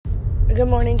Good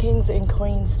morning, kings and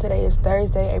queens. Today is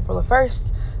Thursday, April the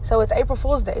 1st. So it's April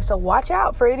Fool's Day. So watch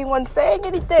out for anyone saying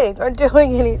anything or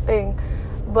doing anything.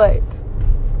 But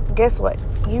guess what?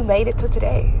 You made it to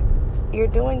today. You're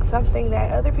doing something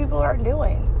that other people aren't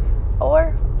doing.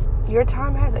 Or your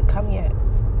time hasn't come yet.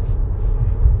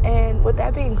 And with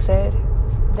that being said,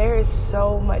 there is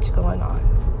so much going on.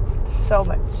 So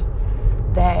much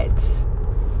that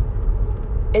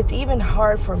it's even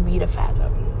hard for me to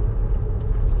fathom.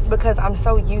 Because I'm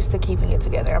so used to keeping it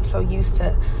together. I'm so used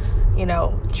to,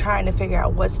 trying to figure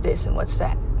out what's this and what's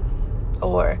that.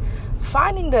 Or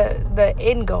finding the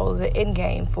end goal, the end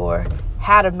game for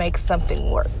how to make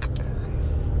something work.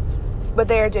 But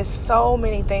there are just so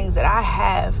many things that I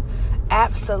have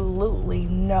absolutely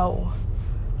no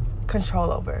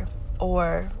control over.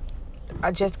 Or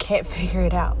I just can't figure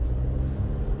it out.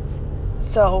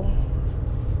 So,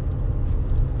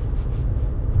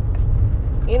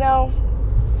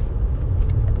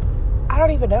 I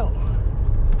don't even know.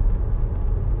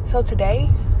 So today,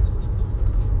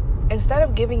 instead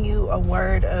of giving you a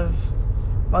word of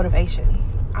motivation,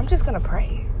 I'm just going to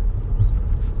pray.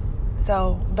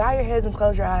 So bow your heads and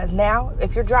close your eyes. Now,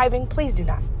 if you're driving, please do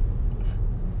not.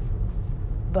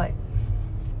 But,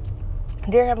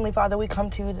 dear Heavenly Father, we come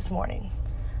to you this morning.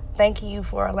 Thank you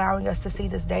for allowing us to see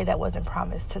this day that wasn't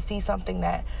promised, to see something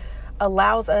that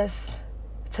allows us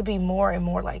to be more and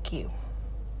more like you.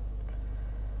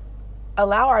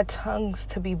 Allow our tongues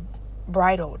to be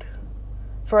bridled,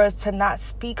 for us to not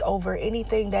speak over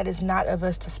anything that is not of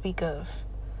us to speak of.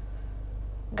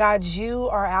 God, you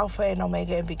are Alpha and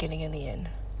Omega and beginning and the end.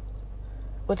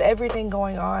 With everything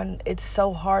going on, it's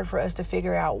so hard for us to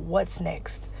figure out what's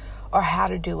next, or how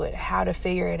to do it, how to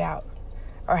figure it out,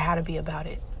 or how to be about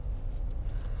it.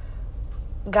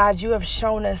 God, you have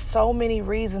shown us so many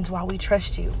reasons why we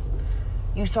trust you.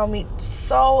 You show me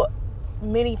so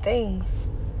many things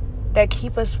that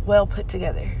keep us well put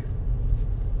together.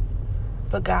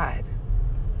 But God,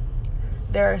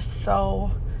 there are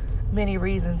so many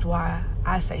reasons why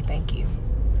I say thank you.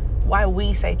 Why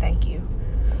we say thank you.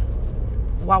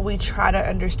 Why we try to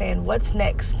understand what's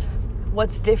next,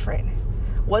 what's different,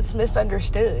 what's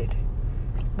misunderstood.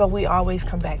 But we always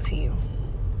come back to you.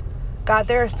 God,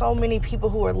 there are so many people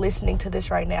who are listening to this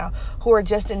right now who are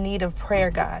just in need of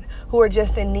prayer, God, who are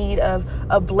just in need of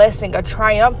a blessing, a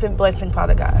triumphant blessing,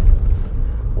 Father God.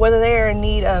 Whether they are in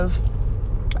need of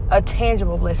a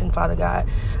tangible blessing, Father God,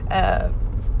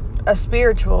 a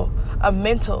spiritual, a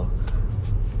mental,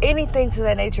 anything to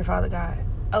that nature, Father God.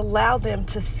 Allow them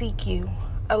to seek you.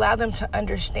 Allow them to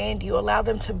understand you. Allow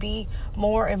them to be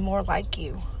more and more like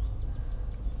you.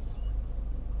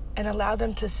 And allow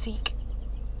them to seek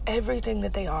everything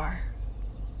that they are.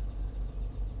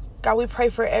 God, we pray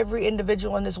for every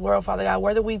individual in this world, Father God,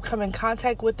 whether we come in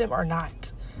contact with them or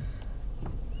not.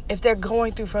 If they're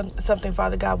going through something,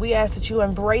 Father God, we ask that you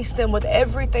embrace them with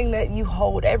everything that you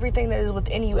hold, everything that is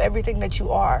within you, everything that you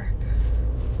are.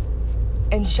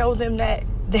 And show them that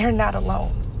they're not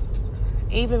alone,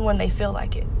 even when they feel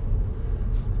like it.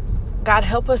 God,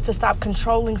 help us to stop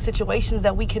controlling situations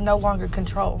that we can no longer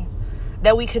control,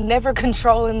 that we could never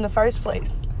control in the first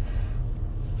place.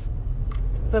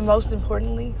 But most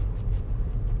importantly,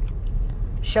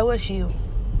 show us you.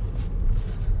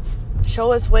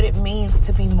 Show us what it means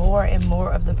to be more and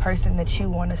more of the person that you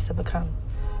want us to become.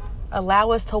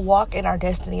 Allow us to walk in our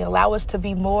destiny. Allow us to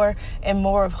be more and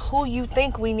more of who you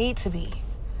think we need to be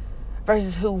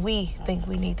versus who we think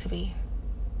we need to be.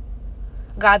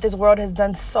 God, this world has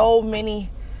done so many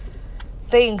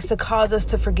things to cause us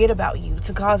to forget about you,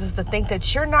 to cause us to think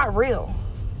that you're not real.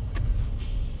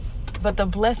 But the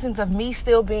blessings of me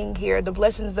still being here, the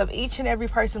blessings of each and every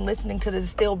person listening to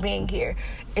this still being here,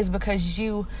 is because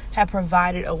you have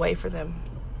provided a way for them.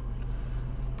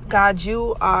 God,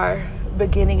 you are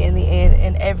beginning and the end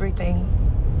and everything.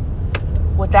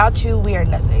 Without you, we are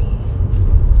nothing.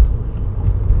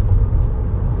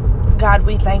 God,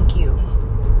 we thank you.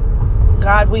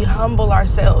 God, we humble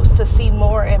ourselves to see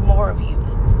more and more of you.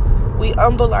 We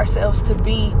humble ourselves to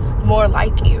be more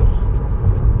like you.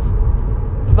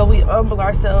 But we humble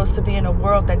ourselves to be in a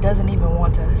world that doesn't even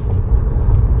want us.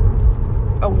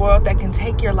 A world that can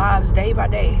take your lives day by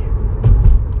day.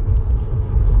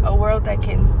 A world that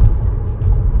can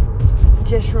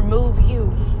just remove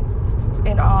you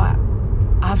and all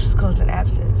obstacles and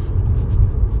absence.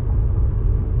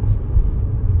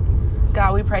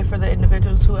 God, we pray for the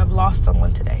individuals who have lost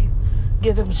someone today.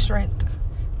 Give them strength.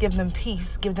 Give them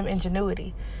peace. Give them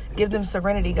ingenuity. Give them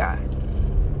serenity, God.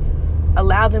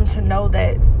 Allow them to know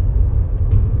that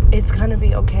it's going to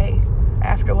be okay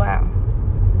after a while.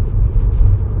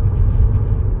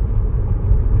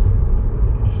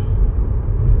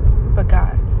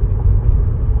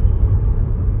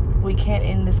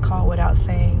 this call without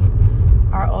saying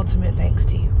our ultimate thanks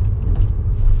to you.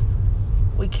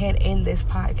 We can't end this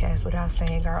podcast without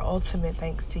saying our ultimate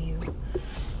thanks to you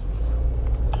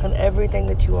and everything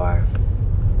that you are.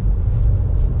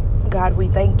 God, we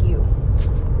thank you.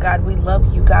 God, we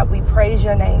love you. God, we praise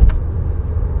your name.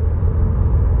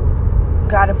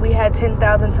 God, if we had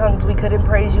 10,000 tongues, we couldn't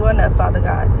praise you enough, Father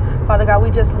God. Father God, we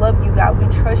just love you, God. We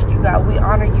trust you, God. We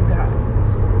honor you, God.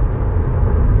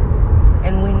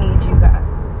 And we need you, God.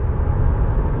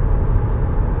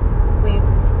 We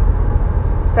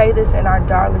say this in our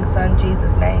darling Son,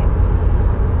 Jesus' name.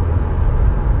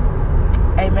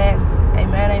 Amen.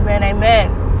 Amen, amen,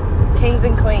 amen. Kings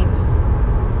and queens,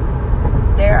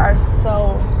 there are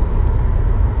so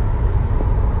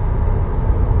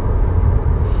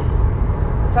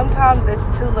sometimes it's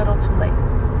too little too late.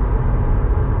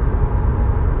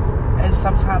 And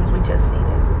sometimes we just need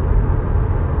it.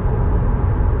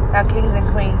 Now, kings and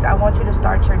queens, I want you to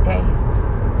start your day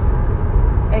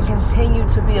and continue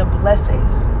to be a blessing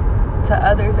to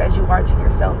others as you are to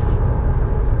yourself.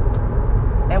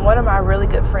 And one of my really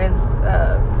good friends,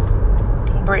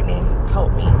 Brittany,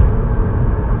 told me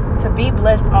to be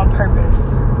blessed on purpose.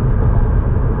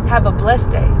 Have a blessed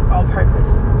day on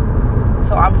purpose.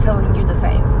 So I'm telling you the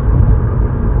same.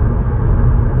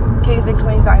 Kings and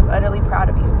queens, I am utterly proud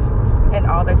of you and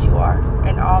all that you are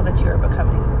and all that you are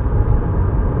becoming.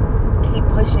 Keep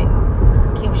pushing,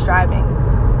 keep striving,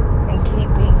 and keep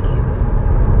being you.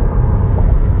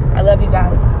 I love you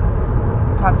guys.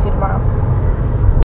 Talk to you tomorrow.